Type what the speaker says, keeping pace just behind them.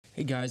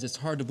Hey guys, it's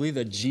hard to believe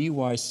that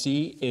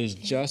GYC is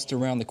just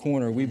around the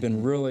corner. We've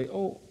been really,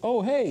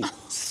 hey,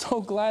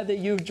 so glad that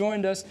you've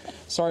joined us.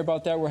 Sorry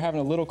about that. We're having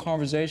a little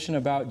conversation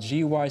about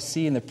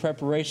GYC and the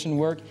preparation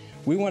work.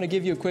 We want to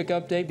give you a quick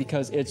update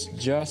because it's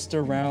just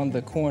around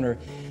the corner.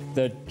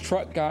 The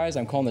truck guys,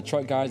 I'm calling the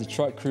truck guys, the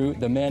truck crew,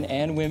 the men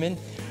and women,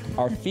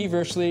 are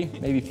feverishly,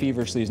 maybe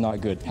feverishly is not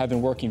good, have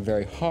been working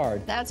very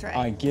hard. That's right.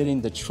 On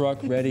getting the truck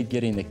ready,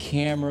 getting the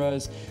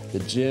cameras, the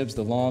jibs,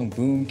 the long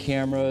boom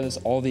cameras,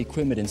 all the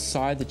equipment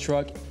inside the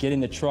truck,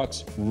 getting the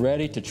trucks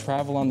ready to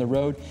travel on the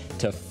road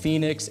to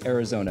Phoenix,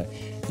 Arizona.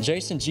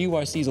 Jason,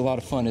 GYC is a lot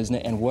of fun, isn't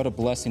it? And what a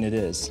blessing it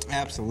is.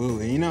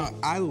 Absolutely. You know,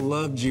 I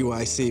love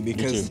GYC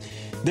because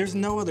there's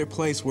no other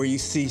place where you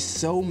see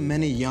so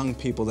many young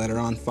people that are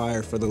on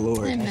fire for the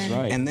Lord. Amen. That's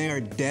right. And they are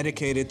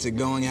dedicated to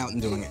going out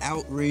and doing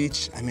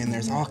outreach. I mean,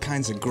 there's all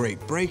kinds of great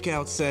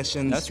breakout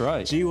sessions. That's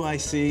right.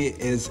 GYC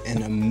is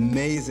an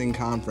amazing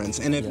conference.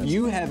 And if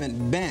you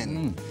haven't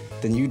been,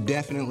 then you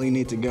definitely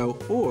need to go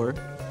or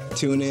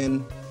tune in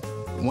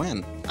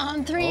when?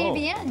 On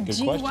 3ABN,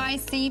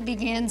 GYC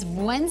begins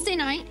Wednesday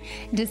night,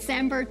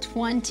 December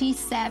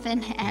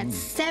 27 at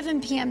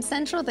 7 p.m.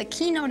 Central. The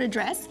keynote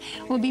address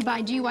will be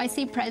by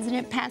GYC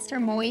President Pastor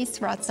Moise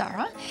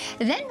Ratzara.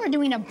 Then we're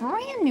doing a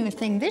brand new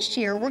thing this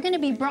year. We're going to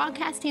be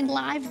broadcasting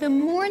live the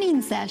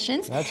morning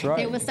sessions. That's right.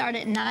 They will start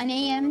at 9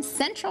 a.m.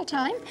 Central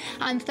Time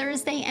on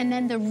Thursday, and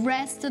then the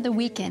rest of the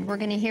weekend. We're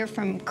going to hear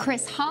from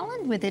Chris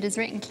Holland with It Is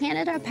Written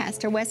Canada,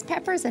 Pastor Wes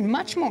Peppers, and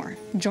much more.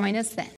 Join us then.